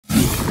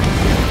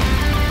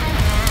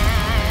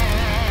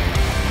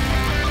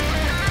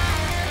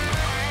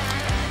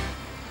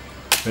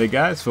Hey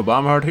guys, Phil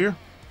Baumhart here.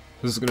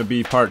 This is going to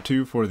be part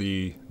 2 for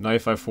the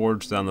knife I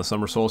forged on the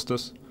summer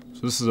solstice.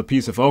 So this is a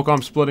piece of oak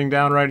I'm splitting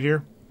down right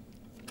here.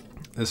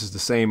 This is the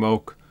same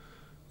oak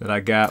that I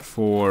got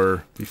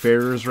for the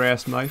farrier's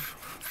rasp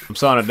knife. I'm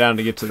sawing it down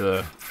to get to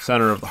the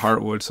center of the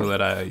heartwood so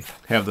that I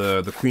have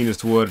the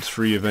cleanest wood. It's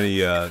free of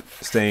any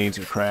stains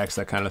or cracks,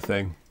 that kind of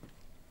thing.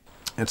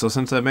 And so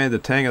since I made the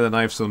tang of the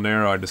knife so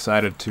narrow, I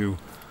decided to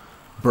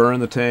burn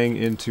the tang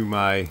into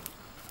my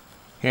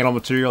handle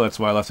material. That's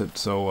why I left it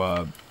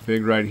so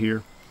big right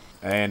here.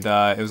 And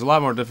it was a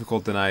lot more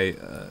difficult than I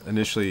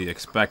initially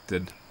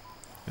expected.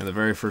 And the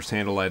very first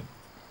handle I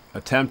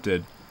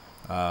attempted,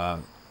 I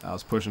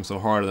was pushing so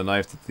hard on the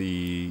knife that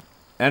the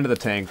end of the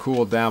tang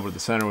cooled down, but the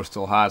center was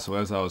still hot. So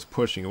as I was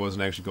pushing, it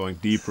wasn't actually going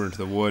deeper into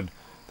the wood.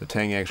 The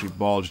tang actually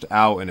bulged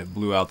out and it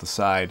blew out the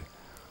side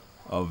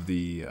of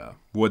the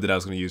wood that I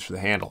was going to use for the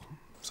handle.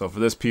 So for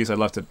this piece, I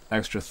left it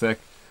extra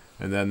thick.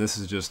 And then this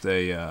is just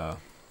a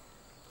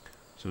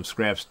some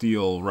scrap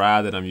steel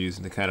rod that I'm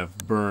using to kind of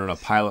burn a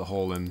pilot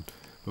hole in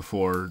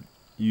before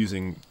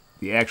using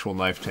the actual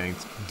knife tang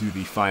to do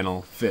the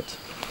final fit.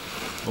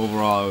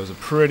 Overall, it was a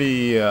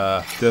pretty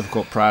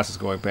difficult process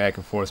going back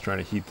and forth trying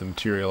to heat the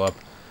material up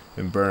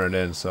and burn it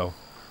in. So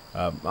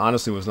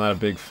honestly was not a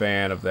big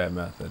fan of that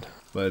method.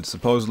 But it's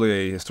supposedly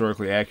a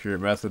historically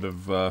accurate method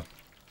of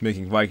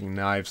making Viking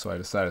knives, so I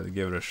decided to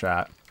give it a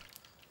shot.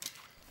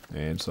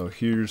 And so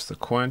here's the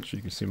quench.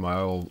 You can see my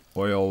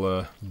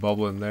oil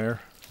bubbling there.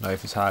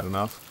 Knife is hot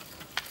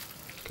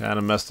enough. Kind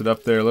of messed it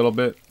up there a little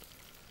bit.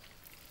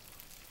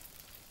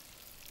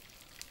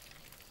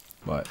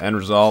 But end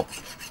result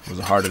was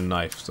a hardened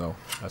knife, so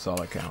that's all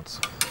that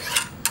counts.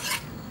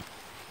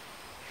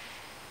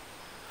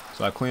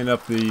 So I cleaned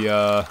up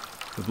the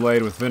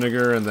blade with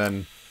vinegar and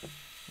then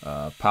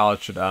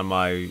polished it on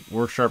my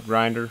work sharp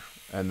grinder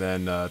and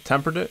then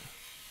tempered it.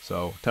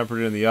 So tempered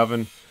it in the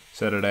oven,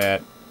 set it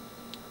at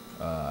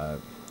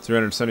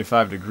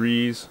 375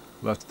 degrees,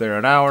 left it there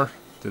an hour.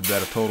 Did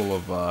that a total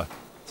of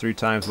 3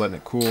 times, letting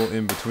it cool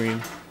in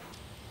between.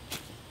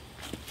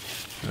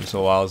 And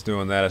so while I was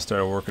doing that, I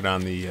started working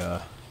on the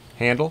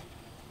handle.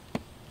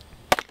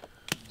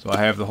 So I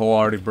have the hole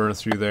already burned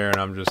through there,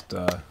 and I'm just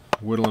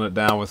whittling it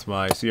down with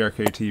my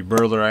CRKT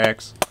Birler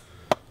axe.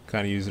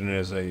 Kind of using it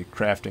as a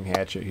crafting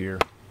hatchet here.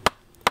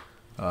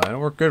 And it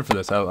worked good for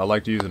this. I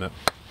liked using it.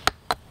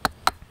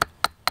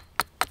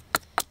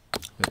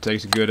 It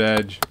takes a good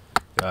edge.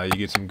 You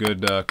get some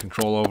good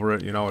control over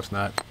it. You know, it's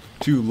not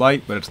too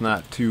light, but it's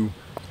not too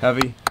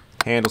heavy.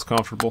 Handle's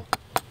comfortable.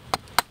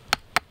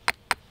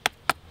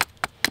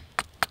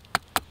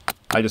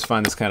 I just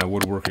find this kind of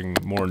woodworking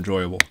more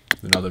enjoyable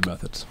than other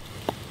methods.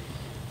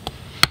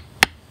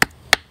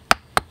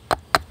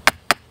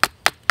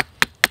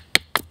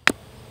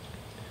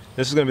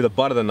 This is going to be the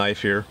butt of the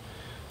knife here,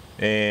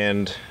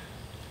 and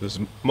there's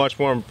much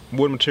more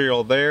wood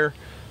material there,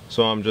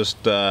 so I'm just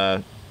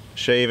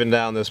shaving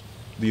down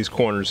these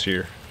corners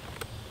here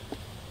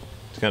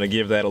to kind of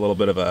give that a little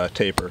bit of a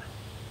taper.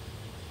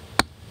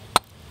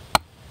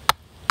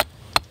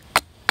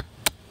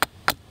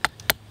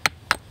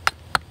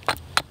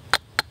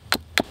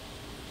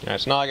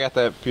 Alright, so now I got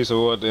that piece of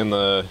wood in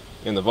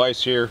the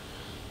vise here,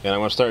 and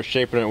I'm going to start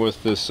shaping it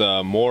with this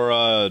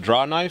Mora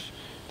draw knife.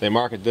 They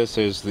market this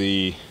as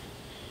the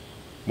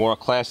Mora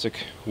classic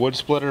wood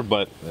splitter,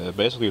 but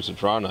basically it's a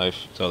draw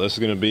knife. So this is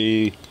going to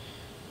be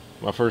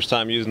my first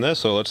time using this,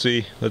 so let's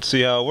see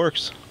how it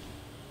works.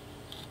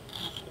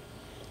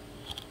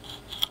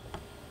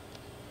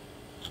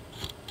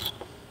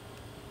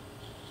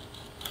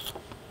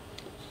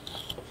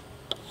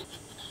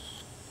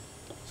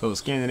 So the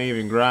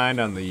Scandinavian grind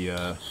on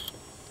the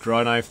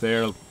draw knife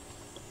there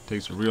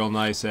takes a real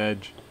nice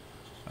edge,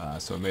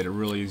 so it made it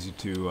really easy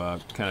to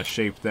kind of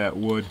shape that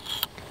wood.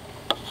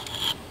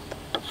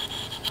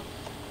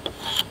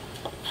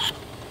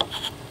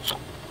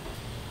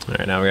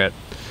 Alright, now we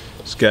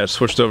just got it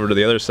switched over to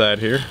the other side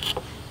here.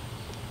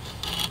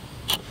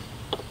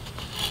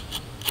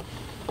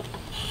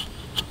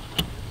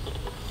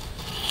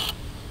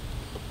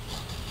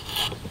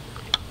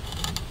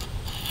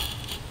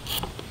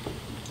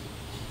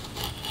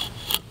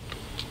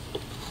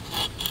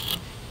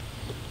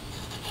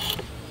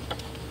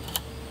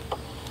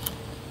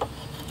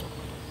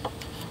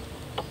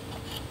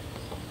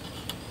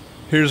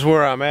 Here's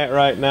where I'm at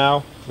right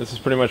now. This is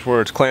pretty much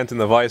where it's clamped in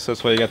the vise, so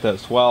that's why you got that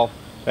swell.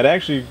 It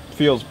actually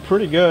feels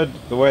pretty good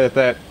the way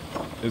that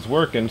is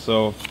working,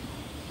 so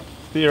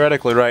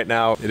theoretically right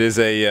now it is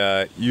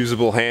a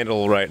usable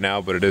handle right now,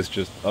 but it is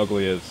just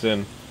ugly as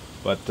sin.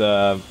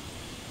 But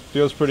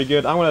feels pretty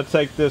good. I'm going to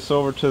take this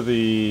over to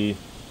the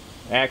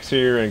axe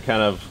here and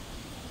kind of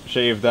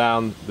shave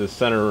down the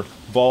center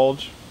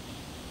bulge.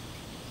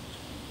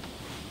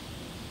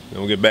 And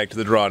we'll get back to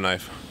the draw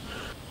knife.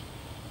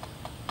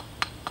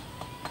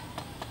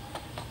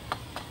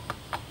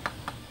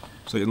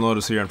 So you'll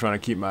notice here I'm trying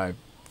to keep my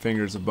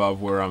fingers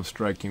above where I'm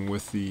striking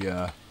with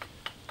the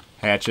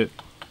hatchet.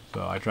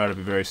 So I try to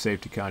be very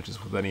safety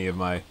conscious with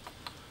anything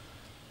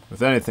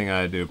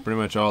I do. Pretty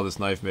much all this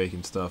knife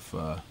making stuff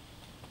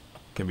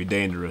can be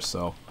dangerous,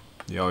 so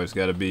you always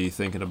got to be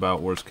thinking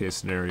about worst case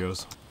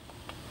scenarios.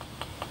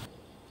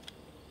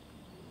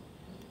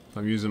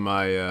 I'm using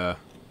my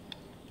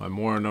my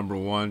Mora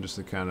 #1 just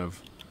to kind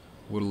of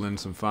whittle in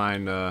some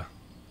finer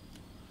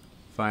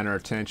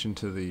attention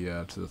to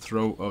the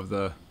throat of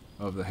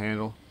the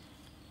handle.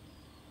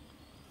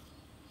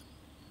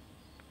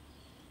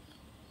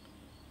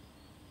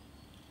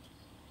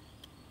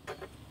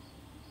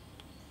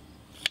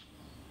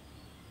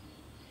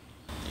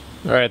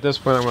 Alright, at this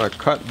point I'm going to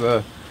cut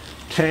the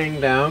tang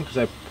down because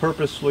I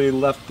purposely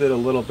left it a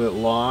little bit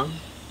long.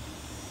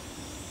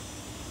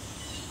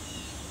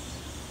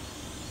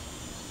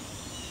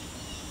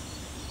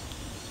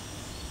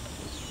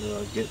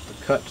 Let's get the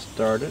cut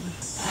started.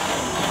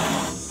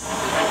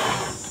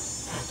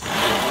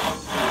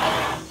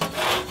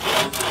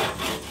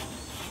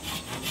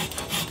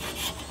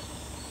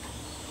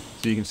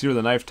 So you can see where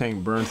the knife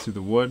tang burns through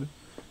the wood,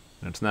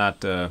 and it's not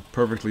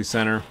perfectly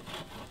center.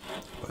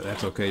 But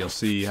that's okay, you'll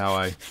see how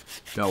I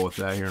dealt with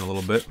that here in a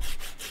little bit.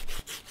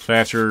 So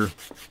after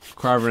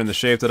carving in the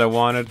shape that I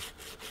wanted,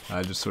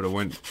 I just sort of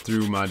went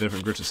through my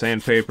different grits of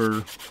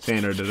sandpaper,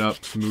 sanded it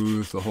up,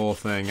 smoothed the whole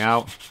thing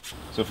out.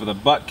 So for the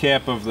butt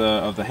cap of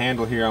the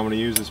handle here, I'm going to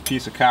use this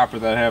piece of copper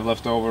that I have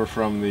left over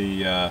from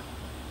the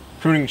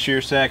pruning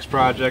shear sax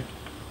project.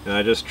 And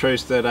I just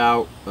traced that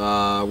out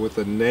with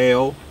a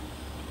nail,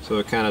 so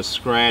it kind of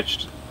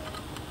scratched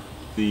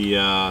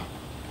the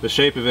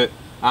shape of it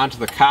onto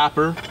the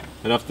copper,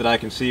 enough that I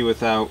can see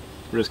without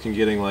risking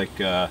getting getting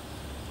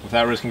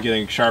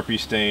Sharpie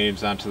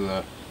stains onto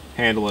the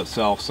handle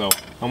itself. So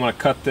I'm going to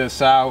cut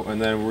this out,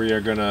 and then we are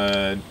going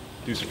to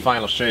do some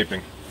final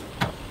shaping.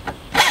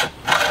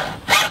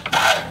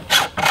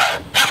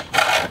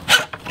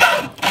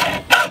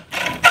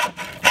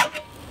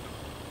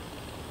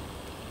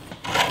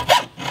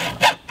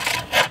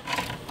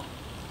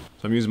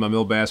 So I'm using my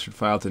mill bastard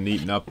file to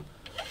neaten up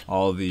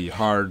all the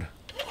hard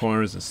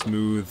corners and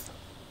smooth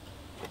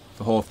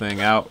the whole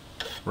thing out,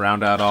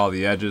 round out all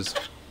the edges,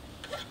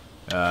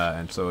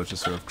 and so it's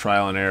just sort of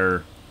trial and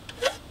error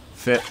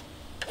fit,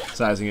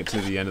 sizing it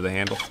to the end of the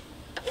handle.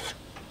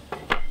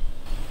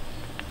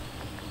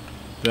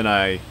 Then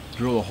I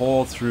drill a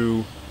hole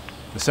through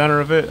the center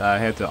of it. I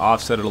had to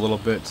offset it a little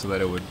bit so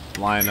that it would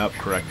line up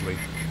correctly.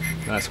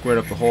 Then I squared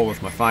up the hole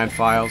with my fine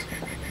files,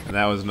 and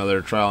that was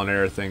another trial and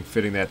error thing,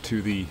 fitting that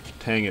to the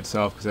tang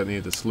itself, because that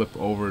needed to slip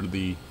over to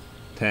the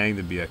tang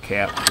to be a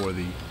cap for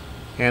the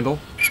handle.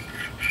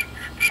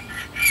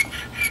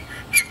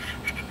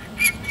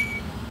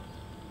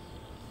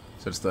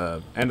 Since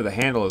the end of the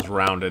handle is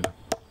rounded,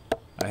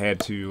 I had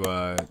to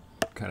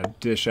kind of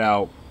dish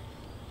out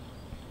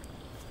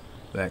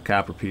that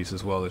copper piece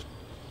as well to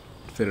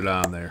fit it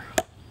on there.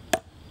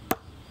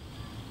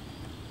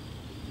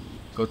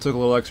 So it took a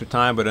little extra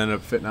time, but ended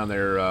up fitting on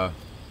there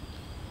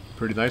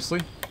pretty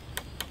nicely.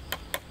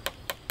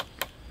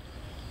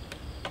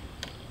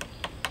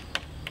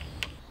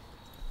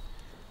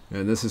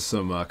 And this is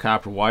some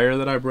copper wire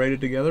that I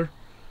braided together,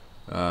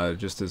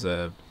 just as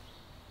a,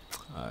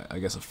 I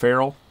guess, a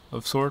ferrule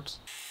of sorts.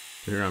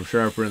 So here I'm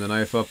sharpening the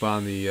knife up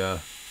on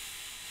the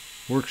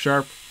work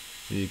sharp,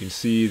 and you can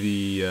see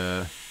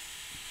the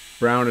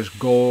brownish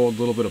gold, a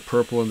little bit of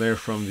purple in there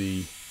from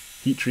the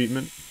heat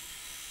treatment.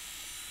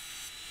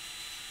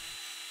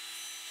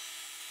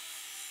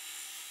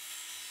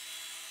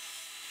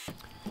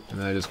 And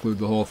then I just glued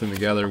the whole thing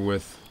together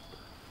with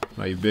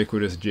my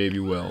ubiquitous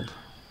JB weld.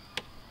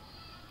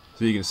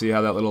 So you can see how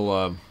that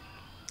little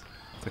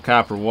the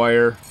copper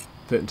wire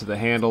fit into the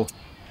handle,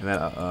 and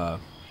that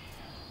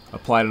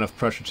applied enough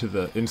pressure to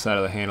the inside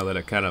of the handle that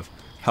it kind of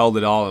held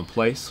it all in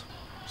place.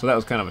 So that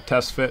was kind of a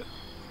test fit.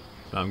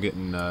 So I'm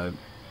getting my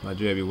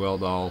JB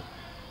weld all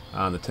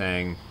on the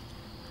tang,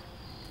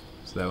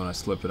 so that when I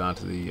slip it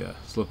onto the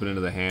slip it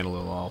into the handle,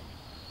 it'll all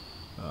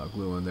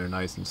glue in there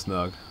nice and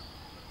snug.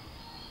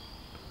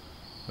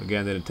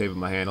 Again, didn't tape up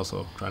my handle,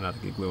 so try not to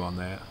get glue on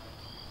that.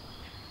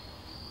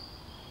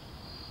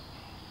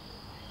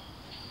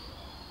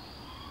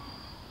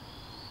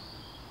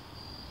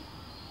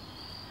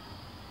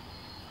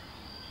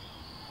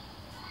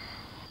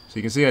 So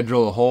you can see I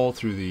drilled a hole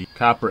through the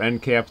copper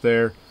end cap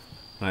there,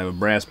 and I have a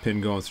brass pin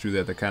going through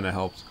that kind of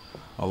helps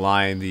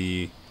align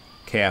the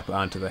cap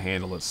onto the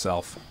handle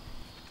itself.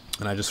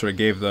 And I just sort of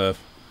gave the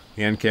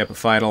end cap a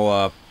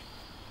final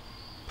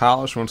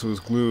polish once it was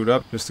glued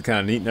up, just to kind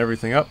of neaten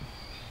everything up.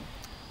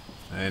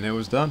 And it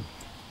was done.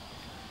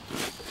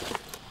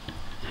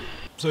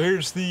 So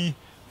here's the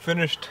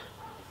finished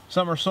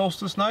summer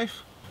solstice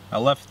knife. I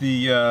left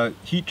the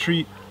heat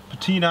treat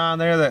patina on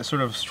there, that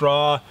sort of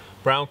straw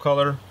brown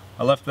color.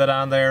 I left that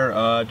on there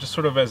just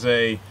sort of as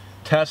a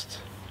test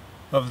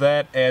of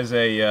that as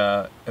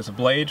a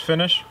blade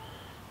finish.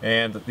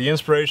 And the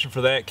inspiration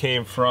for that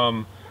came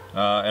from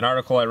an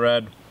article I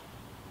read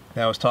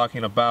that was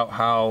talking about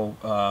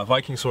how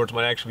Viking swords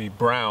might actually be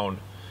brown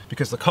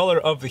because the color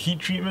of the heat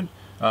treatment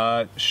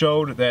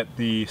showed that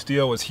the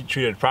steel was heat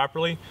treated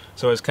properly.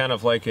 So it's kind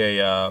of like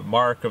a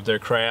mark of their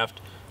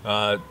craft.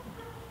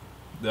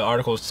 the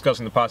article was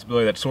discussing the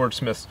possibility that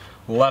swordsmiths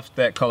left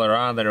that color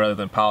on there rather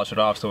than polish it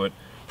off, so it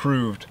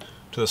proved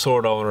to the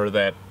sword owner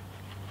that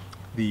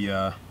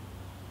the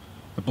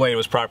blade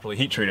was properly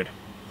heat treated.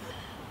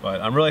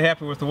 But I'm really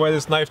happy with the way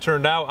this knife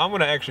turned out. I'm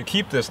going to actually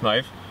keep this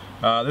knife.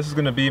 This is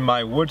going to be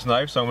my woods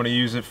knife, so I'm going to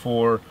use it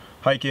for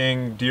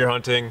hiking, deer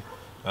hunting,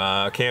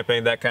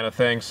 camping, that kind of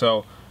thing.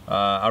 So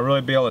I'll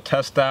really be able to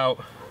test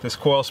out this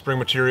coil spring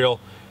material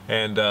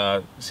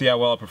and see how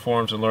well it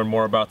performs and learn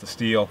more about the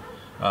steel.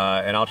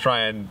 And I'll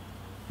try and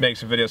make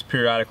some videos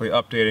periodically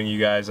updating you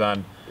guys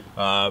on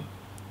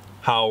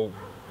how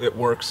it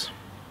works.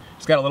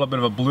 It's got a little bit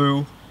of a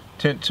blue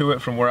tint to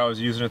it from where I was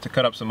using it to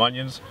cut up some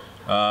onions.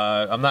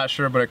 I'm not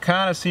sure, but it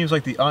kind of seems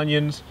like the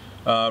onions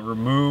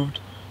removed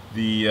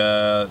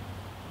the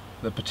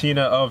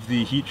patina of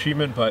the heat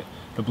treatment, but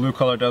the blue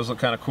color does look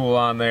kind of cool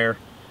on there.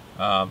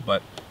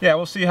 But yeah,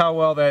 we'll see how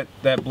well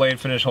that blade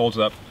finish holds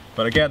up.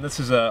 But again, this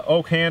is a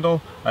oak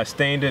handle. I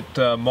stained it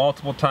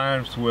multiple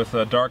times with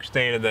a dark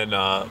stain and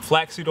then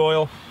flaxseed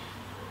oil.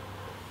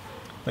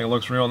 I think it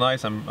looks real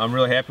nice. I'm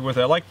really happy with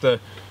it. I like the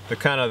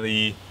kind of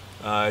the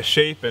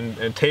shape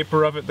and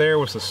taper of it there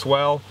with the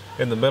swell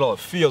in the middle. It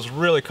feels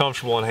really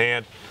comfortable in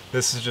hand.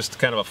 This is just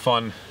kind of a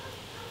fun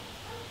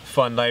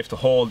knife to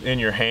hold in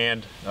your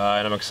hand,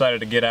 and I'm excited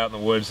to get out in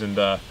the woods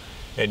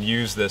and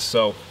use this.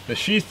 So the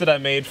sheath that I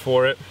made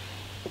for it,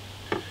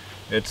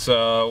 it's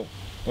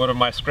one of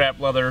my scrap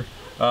leather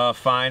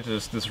finds.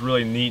 It's this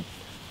really neat,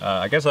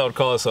 I guess I would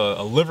call this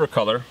a liver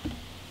color.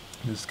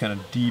 This kind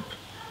of deep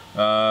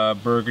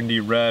burgundy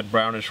red,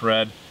 brownish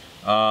red.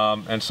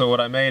 And so what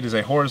I made is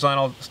a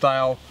horizontal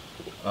style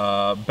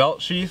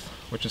belt sheath,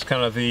 which is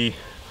kind of the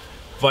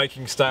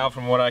Viking style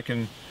from what I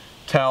can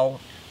tell.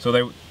 So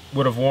they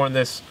would have worn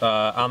this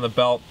on the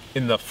belt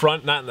in the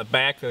front, not in the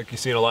back like you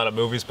see in a lot of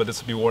movies, but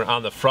this would be worn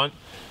on the front.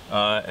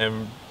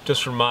 And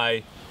just from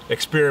my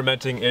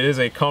experimenting, it is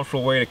a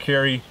comfortable way to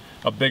carry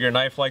a bigger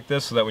knife like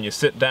this, so that when you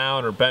sit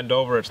down or bend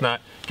over, it's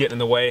not getting in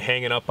the way,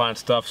 hanging up on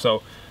stuff.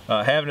 So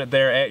having it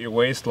there at your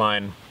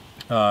waistline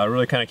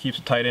really kind of keeps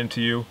it tight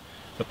into you.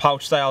 The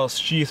pouch style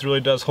sheath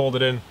really does hold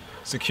it in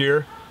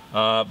secure,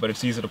 but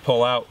it's easy to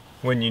pull out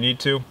when you need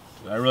to.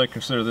 I really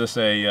consider this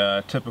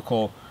a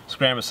typical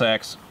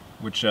scramasax,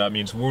 which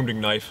means wounding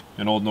knife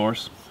in Old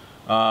Norse,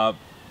 because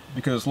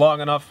it's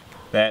long enough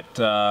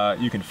that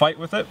you can fight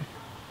with it.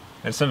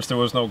 And since there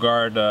was no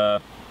guard,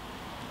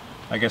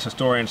 I guess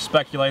historians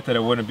speculate that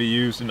it wouldn't be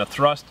used in a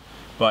thrust,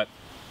 but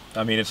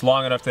I mean, it's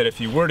long enough that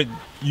if you were to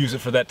use it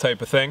for that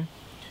type of thing,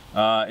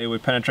 it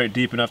would penetrate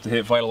deep enough to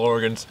hit vital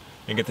organs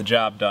and get the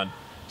job done.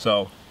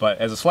 So, but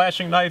as a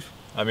slashing knife,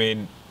 I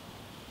mean,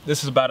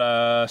 this is about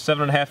a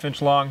 7.5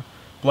 inch long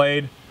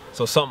blade,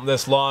 so something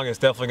this long is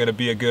definitely going to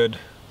be a good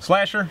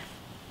slasher.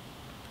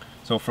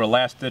 So for a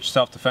last ditch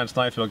self-defense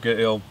knife,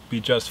 it'll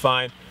be just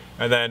fine.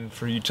 And then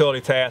for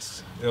utility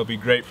tasks, it'll be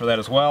great for that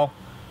as well.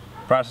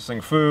 Processing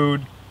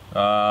food,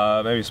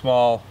 maybe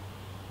small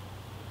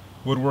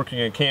woodworking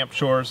and camp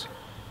chores.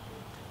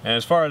 And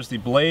as far as the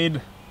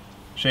blade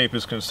shape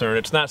is concerned,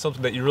 it's not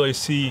something that you really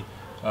see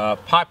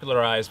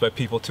popularized by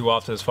people too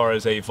often as far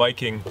as a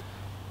Viking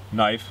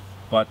knife,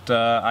 but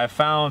I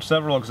found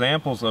several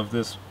examples of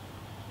this,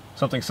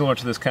 something similar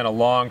to this kind of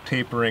long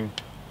tapering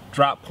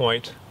drop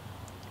point.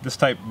 This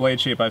type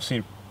blade shape I've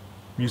seen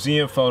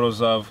museum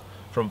photos of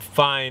from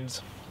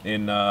finds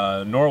in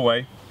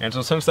Norway, and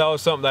so since that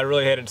was something that I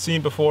really hadn't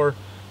seen before,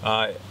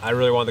 I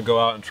really wanted to go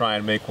out and try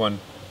and make one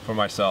for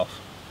myself.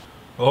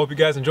 Well, I hope you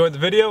guys enjoyed the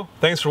video.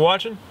 Thanks for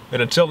watching,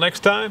 and until next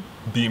time,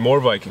 be more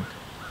Viking.